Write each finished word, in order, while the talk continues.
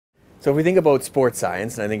So if we think about sports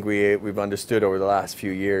science, and I think we've understood over the last few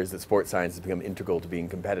years that sports science has become integral to being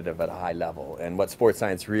competitive at a high level. And what sports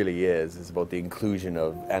science really is about the inclusion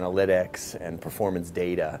of analytics and performance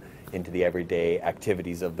data into the everyday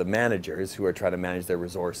activities of the managers who are trying to manage their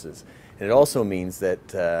resources. And it also means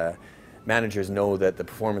that managers know that the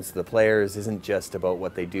performance of the players isn't just about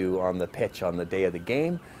what they do on the pitch on the day of the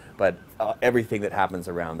game, but everything that happens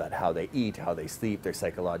around that, how they eat, how they sleep, their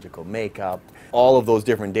psychological makeup, all of those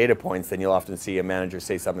different data points. Then you'll often see a manager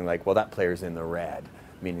say something like, well, that player's in the red,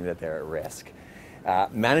 meaning that they're at risk.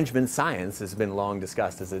 Management science has been long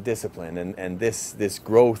discussed as a discipline, and this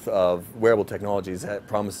growth of wearable technologies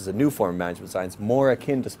promises a new form of management science more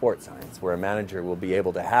akin to sports science, where a manager will be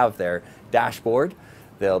able to have their dashboard.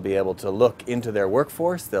 They'll be able to look into their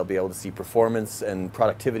workforce. They'll be able to see performance and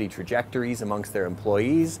productivity trajectories amongst their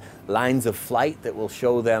employees, lines of flight that will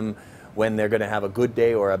show them when they're going to have a good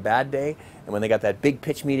day or a bad day, and when they got that big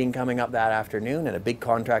pitch meeting coming up that afternoon and a big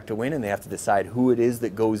contract to win, and they have to decide who it is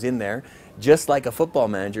that goes in there. Just like a football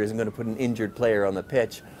manager isn't going to put an injured player on the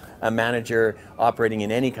pitch, a manager operating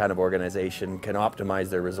in any kind of organization can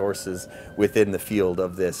optimize their resources within the field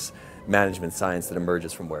of this management science that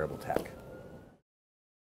emerges from wearable tech.